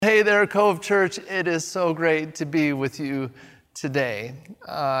Hey there, Cove Church. It is so great to be with you today.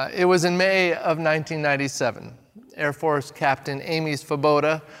 It was in May of 1997. Air Force Captain Amy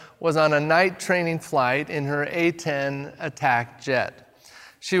Svoboda was on a night training flight in her A-10 attack jet.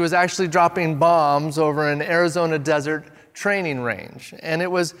 She was actually dropping bombs over an Arizona desert training range. And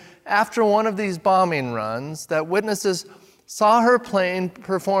it was after one of these bombing runs that witnesses saw her plane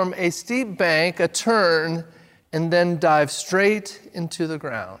perform a steep bank, a turn, and then dive straight into the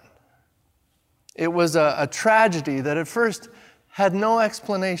ground. It was a tragedy that at first had no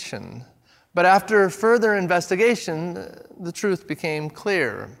explanation, but after further investigation, the truth became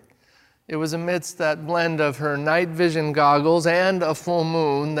clear. It was amidst that blend of her night vision goggles and a full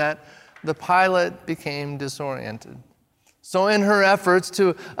moon that the pilot became disoriented. So in her efforts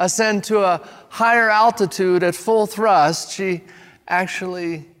to ascend to a higher altitude at full thrust, she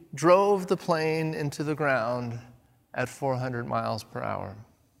actually drove the plane into the ground at 400 miles per hour.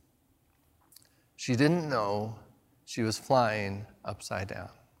 She didn't know she was flying upside down.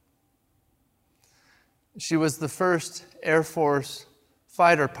 She was the first Air Force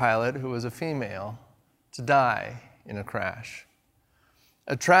fighter pilot who was a female to die in a crash.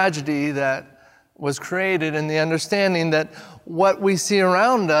 A tragedy that was created in the understanding that what we see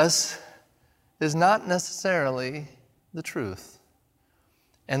around us is not necessarily the truth.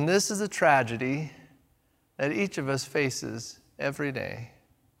 And this is a tragedy that each of us faces every day.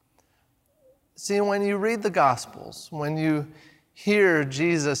 See, when you read the Gospels, when you hear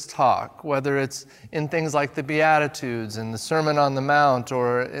Jesus talk, whether it's in things like the Beatitudes and the Sermon on the Mount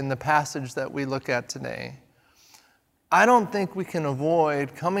or in the passage that we look at today, I don't think we can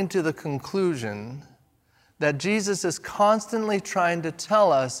avoid coming to the conclusion that Jesus is constantly trying to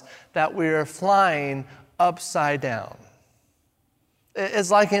tell us that we are flying upside down.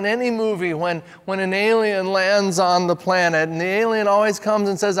 It's like in any movie when an alien lands on the planet and the alien always comes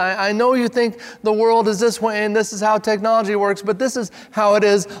and says, I know you think the world is this way and this is how technology works, but this is how it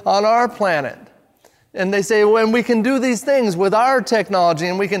is on our planet. And they say, when we can do these things with our technology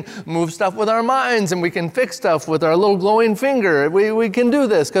and we can move stuff with our minds and we can fix stuff with our little glowing finger, we can do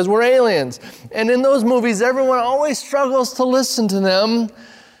this because we're aliens. And in those movies, everyone always struggles to listen to them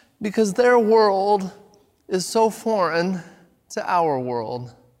because their world is so foreign to our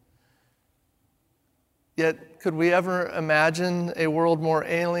world. Yet, could we ever imagine a world more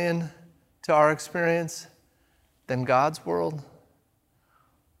alien to our experience than God's world?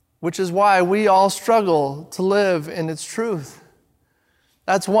 Which is why we all struggle to live in its truth.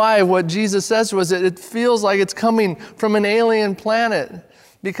 That's why what Jesus says to us, it feels like it's coming from an alien planet.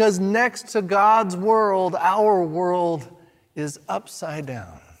 Because next to God's world, our world is upside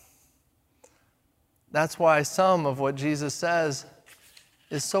down. That's why some of what Jesus says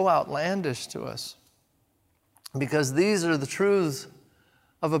is so outlandish to us. Because these are the truths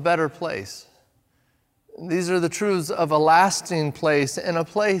of a better place. These are the truths of a lasting place and a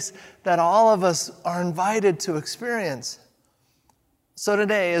place that all of us are invited to experience. So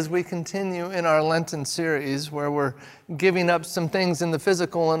today, as we continue in our Lenten series where we're giving up some things in the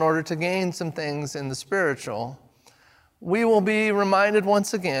physical in order to gain some things in the spiritual, we will be reminded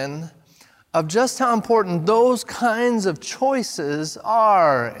once again of just how important those kinds of choices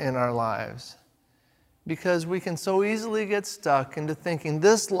are in our lives. Because we can so easily get stuck into thinking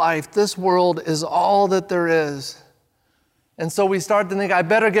this life, this world is all that there is. And so we start to think, I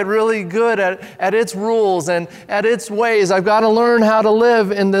better get really good at its rules and at its ways. I've got to learn how to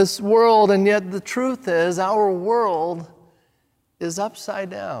live in this world. And yet the truth is, our world is upside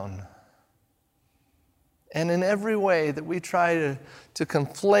down. And in every way that we try to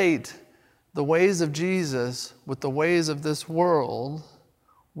conflate the ways of Jesus with the ways of this world,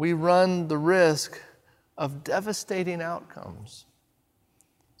 we run the risk of devastating outcomes.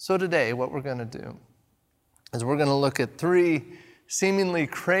 So today, what we're going to do is we're going to look at three seemingly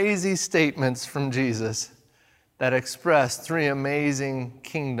crazy statements from Jesus that express three amazing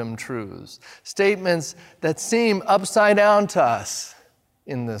kingdom truths. Statements that seem upside down to us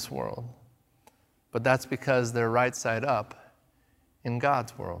in this world. But that's because they're right side up in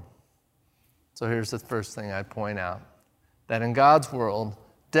God's world. So here's the first thing I'd point out. That in God's world,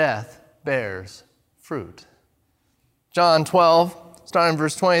 death bears fruit. John 12, starting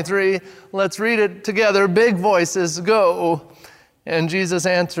verse 23. Let's read it together. Big voices, go. And Jesus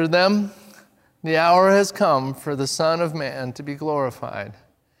answered them, the hour has come for the Son of Man to be glorified.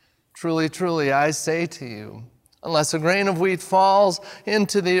 Truly, truly, I say to you, unless a grain of wheat falls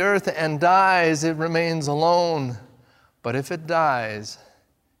into the earth and dies, it remains alone. But if it dies,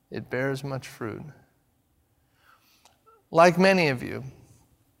 it bears much fruit. Like many of you,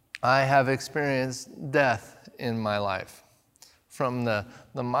 I have experienced death in my life. from the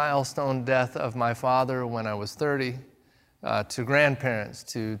milestone death of my father when I was 30, to grandparents,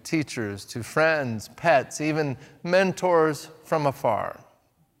 to teachers, to friends, pets, even mentors from afar.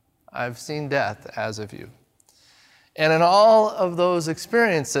 I've seen death as of you. And in all of those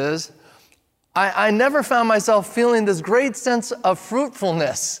experiences, I never found myself feeling this great sense of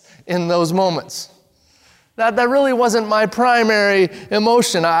fruitfulness in those moments. That really wasn't my primary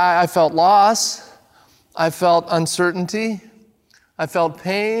emotion. I felt loss. I felt uncertainty. I felt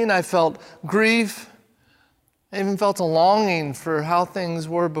pain. I felt grief. I even felt a longing for how things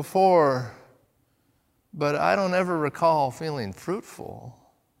were before. But I don't ever recall feeling fruitful.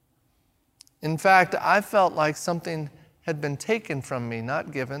 In fact, I felt like something had been taken from me,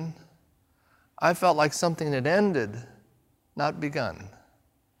 not given. I felt like something had ended, not begun.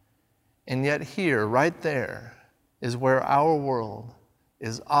 And yet here, right there, is where our world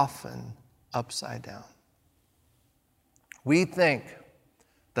is often upside down. We think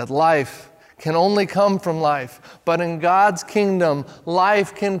that life can only come from life, but in God's kingdom,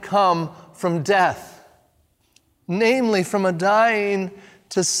 life can come from death, namely from a dying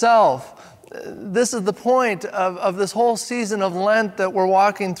to self. This is the point of this whole season of Lent that we're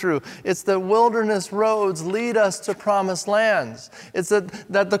walking through. It's that wilderness roads lead us to promised lands. It's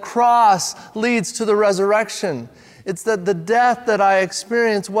that the cross leads to the resurrection. It's that the death that I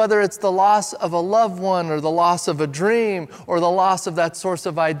experience, whether it's the loss of a loved one or the loss of a dream or the loss of that source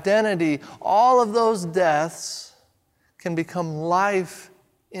of identity, all of those deaths can become life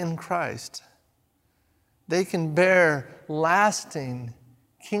in Christ. They can bear lasting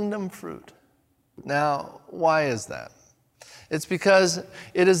kingdom fruit. Now, why is that? It's because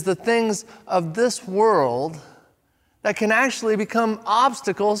it is the things of this world that can actually become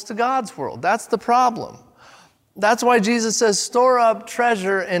obstacles to God's world. That's the problem. That's why Jesus says, store up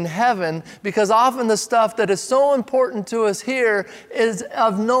treasure in heaven, because often the stuff that is so important to us here is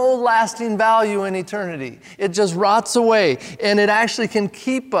of no lasting value in eternity. It just rots away, and it actually can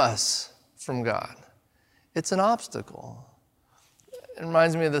keep us from God. It's an obstacle. It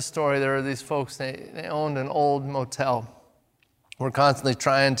reminds me of this story. There are these folks, they owned an old motel. We're constantly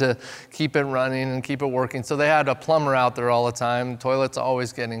trying to keep it running and keep it working. So they had a plumber out there all the time. Toilets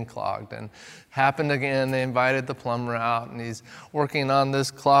always getting clogged. And happened again, they invited the plumber out, and he's working on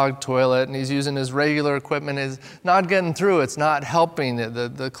this clogged toilet, and he's using his regular equipment. It's not getting through. It's not helping.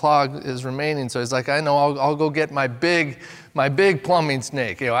 The clog is remaining. So he's like, I know, I'll go get my big plumbing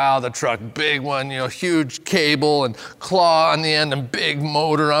snake, out of the truck, big one, huge cable and claw on the end and big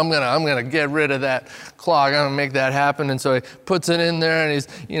motor. I'm gonna get rid of that clog. I'm gonna make that happen. And so he puts it in there, and he's,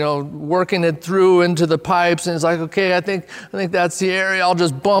 working it through into the pipes. And he's like, okay, I think that's the area. I'll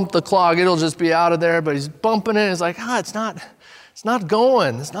just bump the clog. It'll just be out of there. But he's bumping it. And he's like, it's not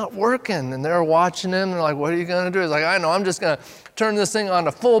going. It's not working. And they're watching him. They're like, what are you gonna do? He's like, I know. I'm just gonna turn this thing on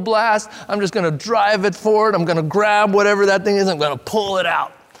to full blast. I'm just going to drive it forward. I'm going to grab whatever that thing is. I'm going to pull it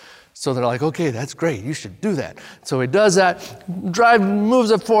out. So they're like, okay, that's great. You should do that. So he does that,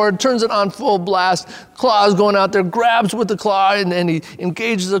 moves it forward, turns it on full blast. Claw's going out there, grabs with the claw, and he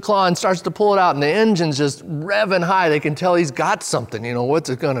engages the claw and starts to pull it out. And the engine's just revving high. They can tell he's got something. What's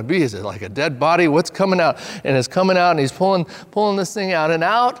it going to be? Is it like a dead body? What's coming out? And it's coming out, and he's pulling this thing out. And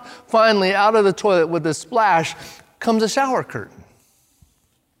finally, out of the toilet with this splash comes a shower curtain.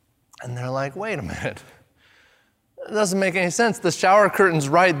 And they're like, wait a minute. It doesn't make any sense. The shower curtain's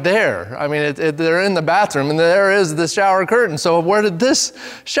right there. I mean, they're in the bathroom, and there is the shower curtain. So where did this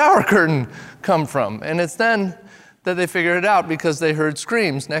shower curtain come from? And it's then that they figured it out, because they heard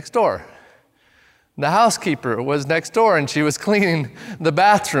screams next door. The housekeeper was next door, and she was cleaning the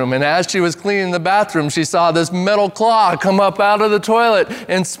bathroom. And as she was cleaning the bathroom, she saw this metal claw come up out of the toilet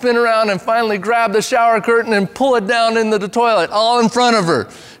and spin around and finally grab the shower curtain and pull it down into the toilet, all in front of her.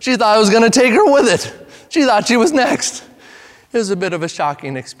 She thought it was going to take her with it. She thought she was next. It was a bit of a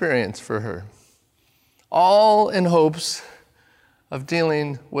shocking experience for her. All in hopes of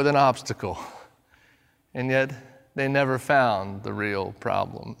dealing with an obstacle. And yet, they never found the real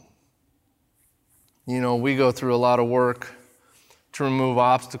problem. We go through a lot of work to remove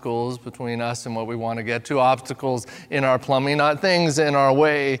obstacles between us and what we want to get to, obstacles in our plumbing, not things in our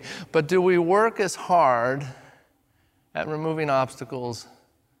way. But do we work as hard at removing obstacles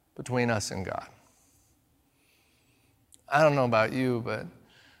between us and God? I don't know about you, but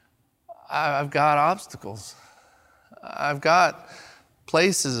I've got obstacles. I've got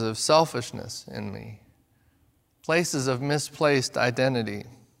places of selfishness in me, places of misplaced identity,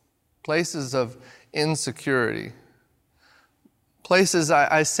 places of insecurity, places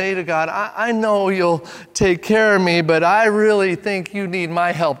I say to God, I know you'll take care of me, but I really think you need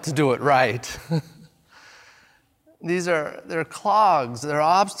my help to do it right. They're clogs, they're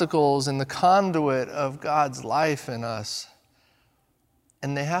obstacles in the conduit of God's life in us.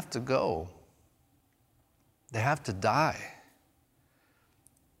 And they have to go. They have to die.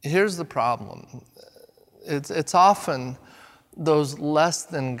 Here's the problem. It's often those less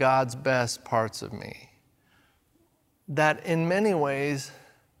than God's best parts of me that in many ways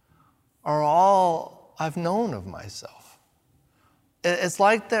are all I've known of myself. It's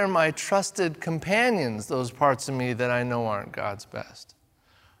like they're my trusted companions, those parts of me that I know aren't God's best.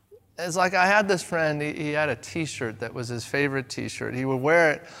 It's like I had this friend, he had a t-shirt that was his favorite t-shirt. He would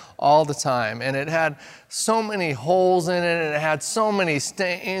wear it all the time, and it had so many holes in it, and it had so many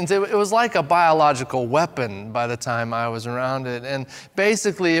stains. It was like a biological weapon by the time I was around it. And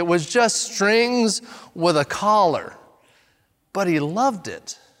basically, it was just strings with a collar. But he loved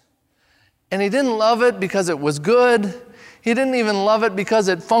it. And he didn't love it because it was good. He didn't even love it because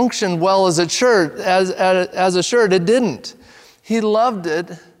it functioned well as a shirt. As a shirt, it didn't. He loved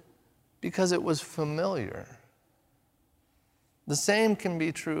it because it was familiar. The same can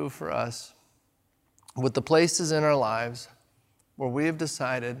be true for us with the places in our lives where we have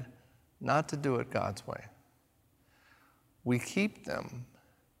decided not to do it God's way. We keep them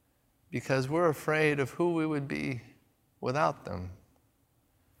because we're afraid of who we would be without them.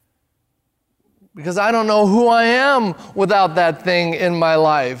 Because I don't know who I am without that thing in my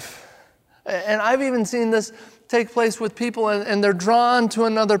life. And I've even seen this take place with people, and they're drawn to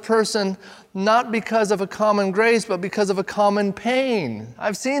another person not because of a common grace, but because of a common pain.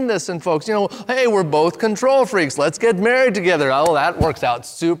 I've seen this in folks. Hey, we're both control freaks. Let's get married together. Oh, that works out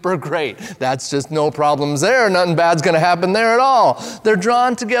super great. That's just no problems there. Nothing bad's going to happen there at all. They're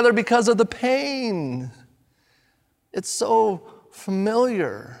drawn together because of the pain. It's so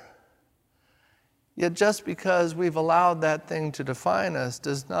familiar. Yet just because we've allowed that thing to define us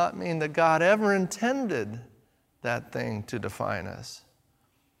does not mean that God ever intended that thing to define us.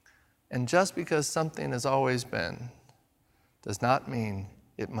 And just because something has always been does not mean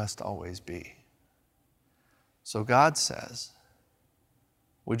it must always be. So God says,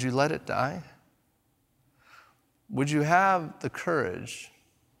 would you let it die? Would you have the courage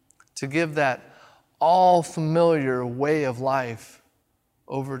to give that all familiar way of life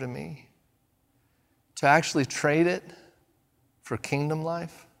over to me? To actually trade it for kingdom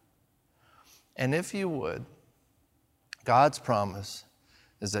life? And if you would, God's promise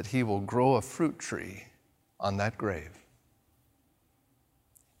is that He will grow a fruit tree on that grave.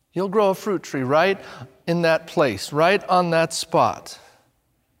 He'll grow a fruit tree right in that place, right on that spot.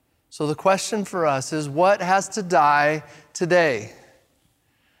 So the question for us is, what has to die today?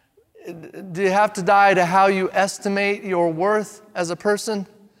 Do you have to die to how you estimate your worth as a person?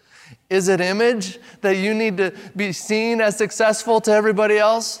 Is it image that you need to be seen as successful to everybody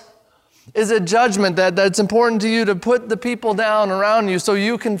else? Is it judgment that's important to you to put the people down around you so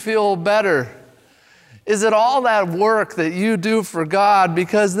you can feel better? Is it all that work that you do for God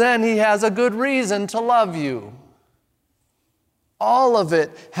because then He has a good reason to love you? All of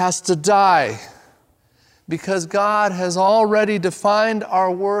it has to die because God has already defined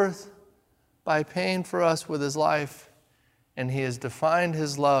our worth by paying for us with His life, and He has defined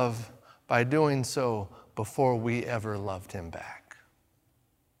His love by doing so before we ever loved Him back.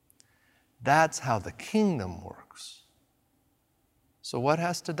 That's how the kingdom works. So what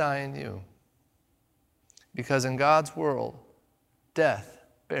has to die in you? Because in God's world, death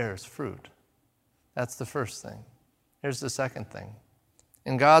bears fruit. That's the first thing. Here's the second thing.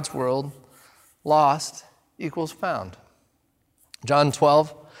 In God's world, lost equals found. John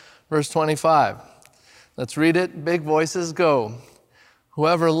 12, verse 25. Let's read it. Big voices go.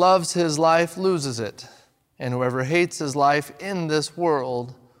 Whoever loves his life loses it, and whoever hates his life in this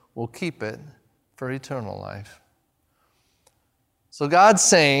world will keep it for eternal life. So God's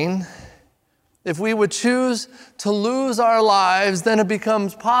saying, if we would choose to lose our lives, then it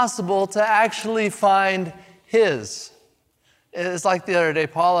becomes possible to actually find His. It's like the other day,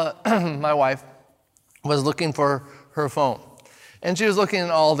 Paula, my wife, was looking for her phone. And she was looking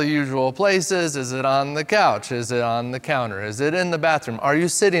in all the usual places. Is it on the couch? Is it on the counter? Is it in the bathroom? Are you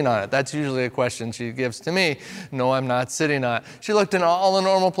sitting on it? That's usually a question she gives to me. No, I'm not sitting on it. She looked in all the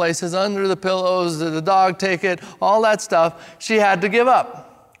normal places, under the pillows, did the dog take it, all that stuff. She had to give up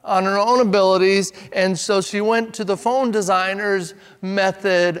on her own abilities, and so she went to the phone designer's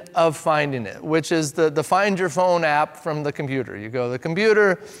method of finding it, which is the Find Your Phone app from the computer. You go to the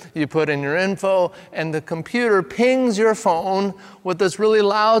computer, you put in your info, and the computer pings your phone with this really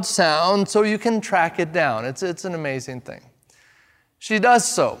loud sound so you can track it down. It's an amazing thing. She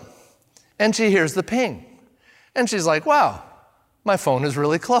does so, and she hears the ping. And she's like, wow, my phone is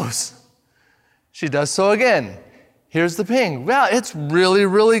really close. She does so again. Here's the ping. Wow, it's really,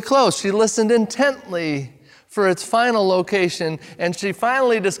 really close. She listened intently for its final location, and she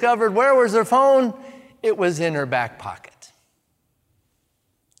finally discovered, where was her phone? It was in her back pocket.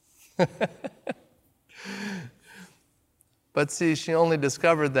 But see, she only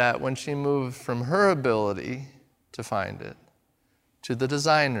discovered that when she moved from her ability to find it to the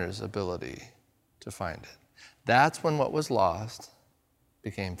designer's ability to find it. That's when what was lost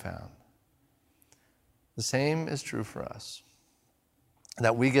became found. The same is true for us,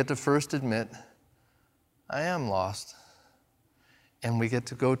 that we get to first admit, I am lost, and we get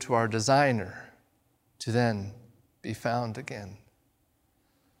to go to our designer to then be found again.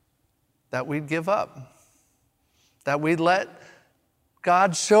 That we'd give up, that we'd let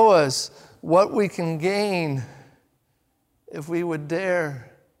God show us what we can gain if we would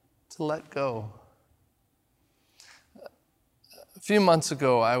dare to let go. A few months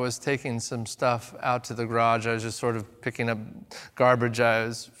ago, I was taking some stuff out to the garage. I was just sort of picking up garbage I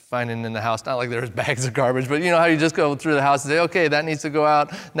was finding in the house. Not like there was bags of garbage, but you know how you just go through the house and say, okay, that needs to go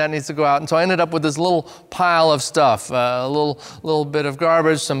out, that needs to go out. And so I ended up with this little pile of stuff, a little bit of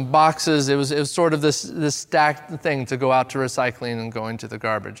garbage, some boxes. It was sort of this stacked thing to go out to recycling and going to the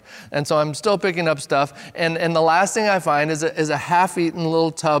garbage. And so I'm still picking up stuff, and the last thing I find is a half-eaten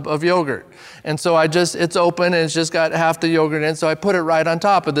little tub of yogurt. And so it's open, and it's just got half the yogurt in, so I put it right on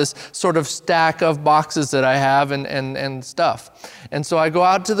top of this sort of stack of boxes that I have and stuff. And so I go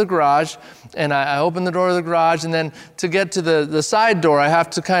out to the garage, and I open the door of the garage, and then to get to the side door, I have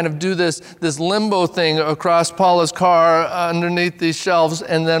to kind of do this limbo thing across Paula's car underneath these shelves,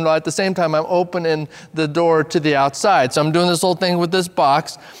 and then at the same time, I'm opening the door to the outside. So I'm doing this whole thing with this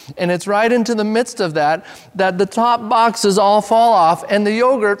box, and it's right into the midst of that the top boxes all fall off, and the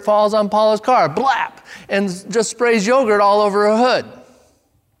yogurt falls on Paula's car, blap, and just sprays yogurt all over her hood.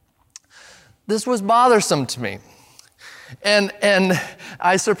 This was bothersome to me. And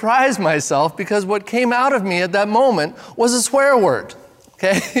I surprised myself because what came out of me at that moment was a swear word,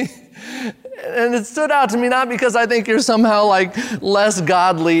 okay? And it stood out to me not because I think you're somehow like less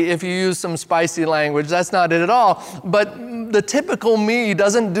godly if you use some spicy language. That's not it at all. But the typical me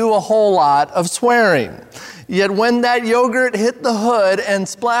doesn't do a whole lot of swearing. Yet when that yogurt hit the hood and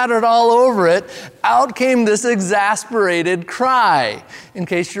splattered all over it, out came this exasperated cry. In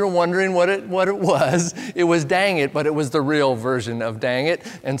case you're wondering what it was dang it, but it was the real version of dang it.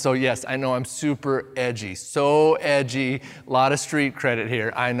 And so yes, I know I'm super edgy, so edgy, a lot of street credit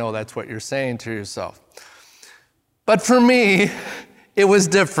here. I know that's what you're saying to yourself. But for me, it was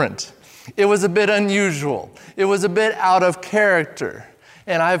different. It was a bit unusual. It was a bit out of character.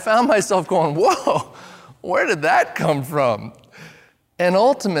 And I found myself going, whoa, where did that come from? And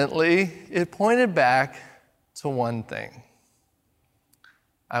ultimately, it pointed back to one thing.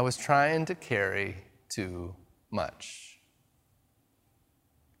 I was trying to carry too much.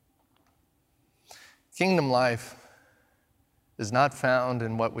 Kingdom life is not found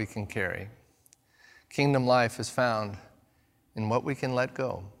in what we can carry. Kingdom life is found in what we can let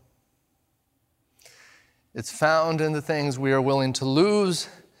go. It's found in the things we are willing to lose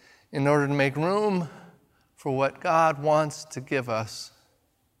in order to make room for what God wants to give us.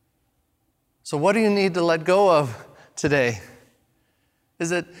 So what do you need to let go of today?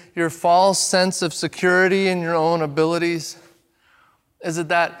 Is it your false sense of security in your own abilities? Is it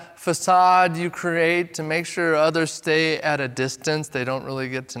that facade you create to make sure others stay at a distance, they don't really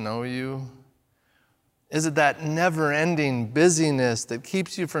get to know you? Is it that never-ending busyness that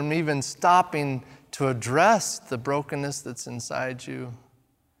keeps you from even stopping to address the brokenness that's inside you?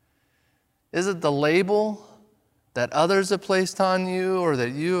 Is it the label that others have placed on you or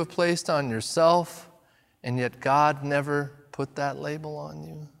that you have placed on yourself, and yet God never put that label on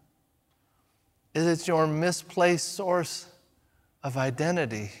you? Is it your misplaced source of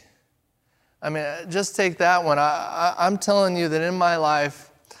identity? I mean, just take that one. I'm telling you that in my life,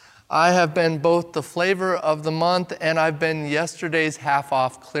 I have been both the flavor of the month and I've been yesterday's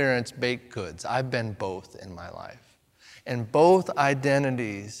half-off clearance baked goods. I've been both in my life. And both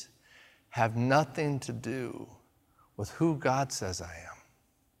identities have nothing to do with who God says I am.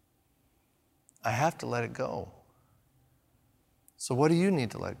 I have to let it go. So what do you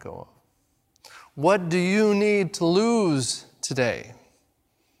need to let go of? What do you need to lose today?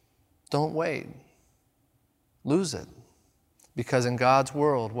 Don't wait. Lose it. Because in God's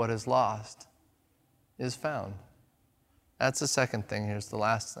world, what is lost is found. That's the second thing. Here's the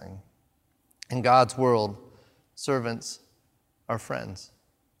last thing. In God's world, servants are friends.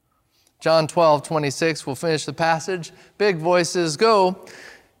 John 12:26, we'll finish the passage. Big voices go,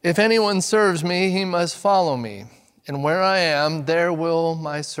 if anyone serves me, he must follow me. And where I am, there will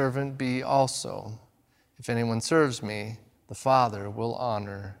my servant be also. If anyone serves me, the Father will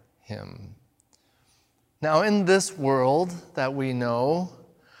honor him. Now, in this world that we know,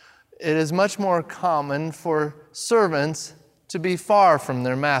 it is much more common for servants to be far from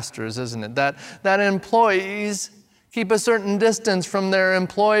their masters, isn't it? That employees keep a certain distance from their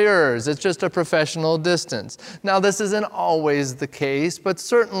employers. It's just a professional distance. Now, this isn't always the case, but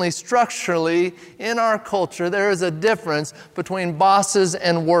certainly structurally in our culture, there is a difference between bosses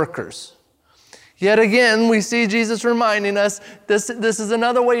and workers. Yet again, we see Jesus reminding us, this is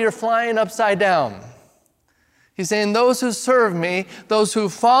another way you're flying upside down. He's saying, those who serve me, those who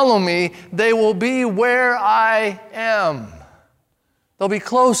follow me, they will be where I am. They'll be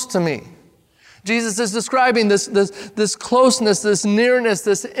close to me. Jesus is describing this closeness, this nearness,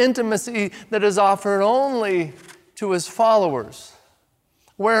 this intimacy that is offered only to his followers.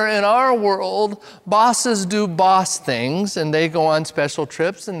 Where in our world, bosses do boss things, and they go on special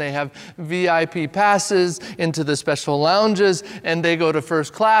trips, and they have VIP passes into the special lounges, and they go to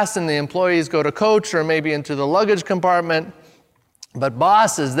first class, and the employees go to coach or maybe into the luggage compartment. But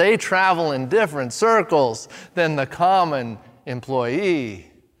bosses, they travel in different circles than the common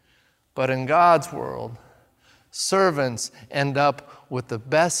employee. But in God's world, servants end up with the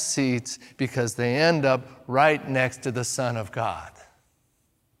best seats because they end up right next to the Son of God.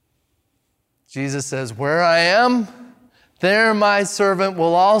 Jesus says, where I am, there my servant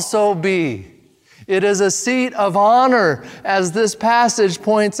will also be. It is a seat of honor, as this passage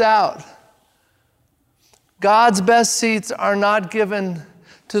points out. God's best seats are not given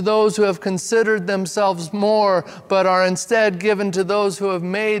to those who have considered themselves more, but are instead given to those who have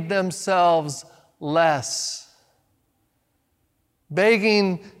made themselves less.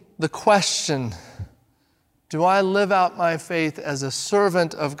 Begging the question, do I live out my faith as a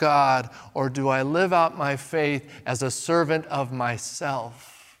servant of God, or do I live out my faith as a servant of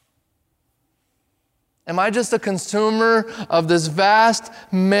myself? Am I just a consumer of this vast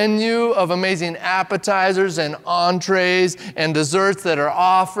menu of amazing appetizers and entrees and desserts that are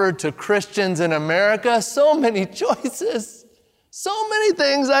offered to Christians in America? So many choices. So many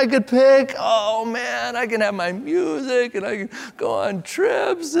things I could pick. Oh man, I can have my music and I can go on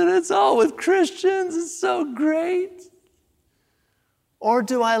trips and it's all with Christians. It's so great. Or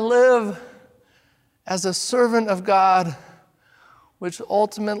do I live as a servant of God, which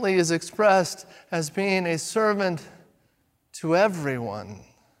ultimately is expressed as being a servant to everyone?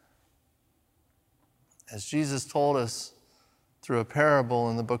 As Jesus told us through a parable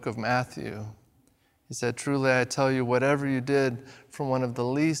in the book of Matthew, he said, truly I tell you, whatever you did for one of the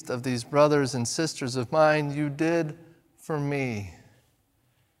least of these brothers and sisters of mine, you did for me.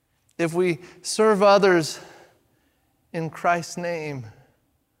 If we serve others in Christ's name,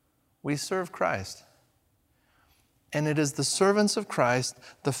 we serve Christ. And it is the servants of Christ,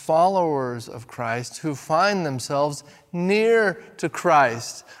 the followers of Christ, who find themselves near to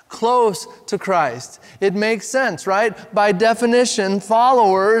Christ, close to Christ. It makes sense, right? By definition,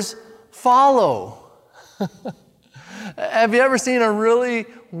 followers follow. Have you ever seen a really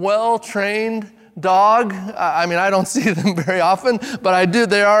well-trained dog? I mean, I don't see them very often, but I do.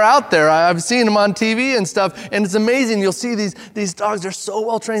 They are out there. I've seen them on TV and stuff, and it's amazing. You'll see these dogs. They're so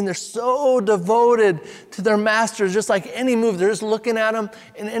well-trained. They're so devoted to their masters, just like any move. They're just looking at them,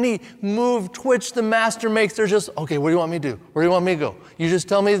 and any move, twitch the master makes, they're just, okay, what do you want me to do? Where do you want me to go? You just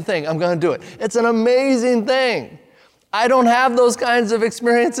tell me the thing. I'm going to do it. It's an amazing thing. I don't have those kinds of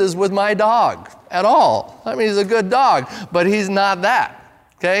experiences with my dog at all. I mean, he's a good dog, but he's not that,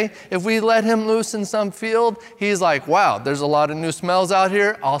 okay? If we let him loose in some field, he's like, wow, there's a lot of new smells out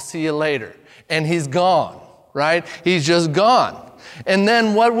here. I'll see you later. And he's gone, right? He's just gone. And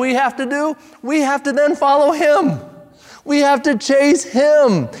then what we have to do, we have to then follow him. We have to chase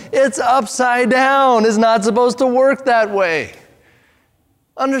him. It's upside down. It's not supposed to work that way.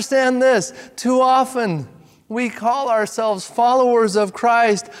 Understand this. Too often, we call ourselves followers of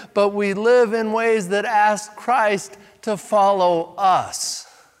Christ, but we live in ways that ask Christ to follow us.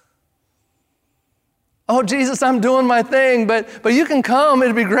 Oh, Jesus, I'm doing my thing, but you can come.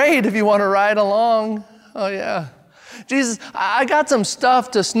 It'd be great if you want to ride along. Oh, yeah. Jesus, I got some stuff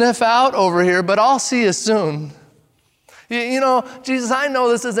to sniff out over here, but I'll see you soon. You know, Jesus, I know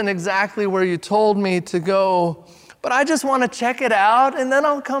this isn't exactly where you told me to go, but I just want to check it out, and then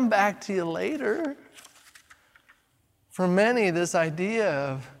I'll come back to you later. For many, this idea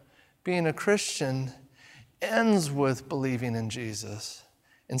of being a Christian ends with believing in Jesus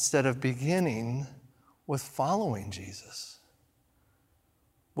instead of beginning with following Jesus.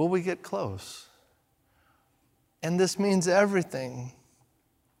 Will we get close? And this means everything,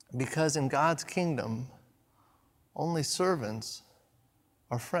 because in God's kingdom, only servants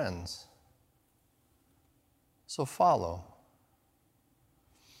are friends. So follow.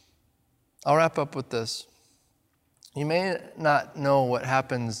 I'll wrap up with this. You may not know what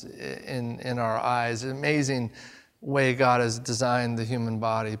happens in our eyes, an amazing way God has designed the human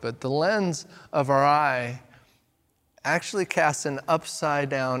body, but the lens of our eye actually casts an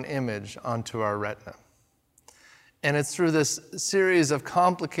upside-down image onto our retina. And it's through this series of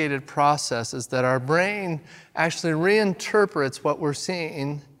complicated processes that our brain actually reinterprets what we're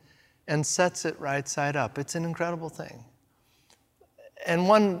seeing and sets it right side up. It's an incredible thing. And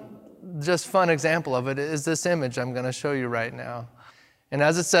one just fun example of it is this image I'm going to show you right now. And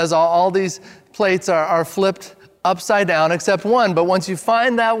as it says, all these plates are flipped upside down except one. But once you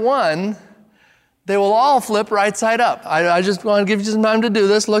find that one, they will all flip right side up. I just want to give you some time to do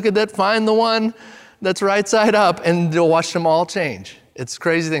this. Look at that. Find the one that's right side up, and you'll watch them all change. It's a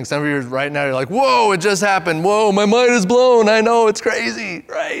crazy thing. Some of you right now, you're like, whoa, it just happened. Whoa, my mind is blown. I know, it's crazy,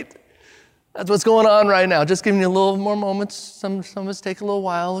 right? That's what's going on right now. Just giving you a little more moments. Some of us take a little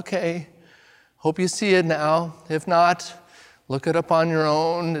while, okay. Hope you see it now. If not, look it up on your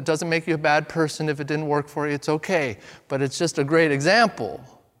own. It doesn't make you a bad person if it didn't work for you. It's okay. But it's just a great example.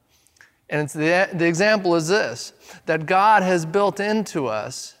 And it's the example is this, that God has built into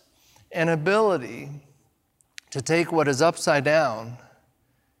us an ability to take what is upside down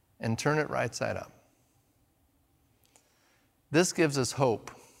and turn it right side up. This gives us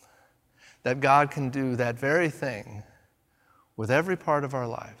hope that God can do that very thing with every part of our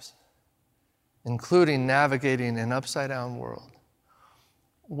lives, including navigating an upside-down world.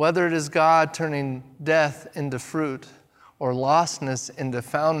 Whether it is God turning death into fruit, or lostness into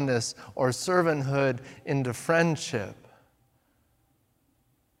foundness, or servanthood into friendship,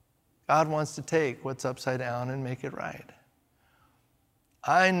 God wants to take what's upside down and make it right.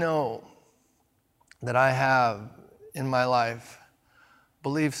 I know that I have in my life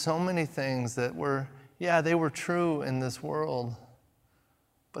believed so many things that were, they were true in this world,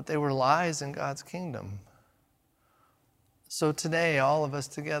 but they were lies in God's kingdom. So today, all of us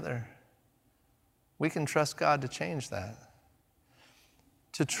together, we can trust God to change that.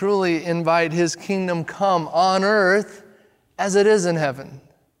 To truly invite His kingdom come on earth as it is in heaven.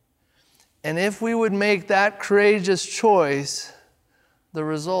 And if we would make that courageous choice, the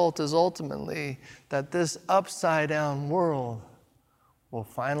result is ultimately that this upside down world will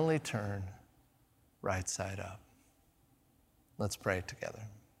finally turn right side up. Let's pray together.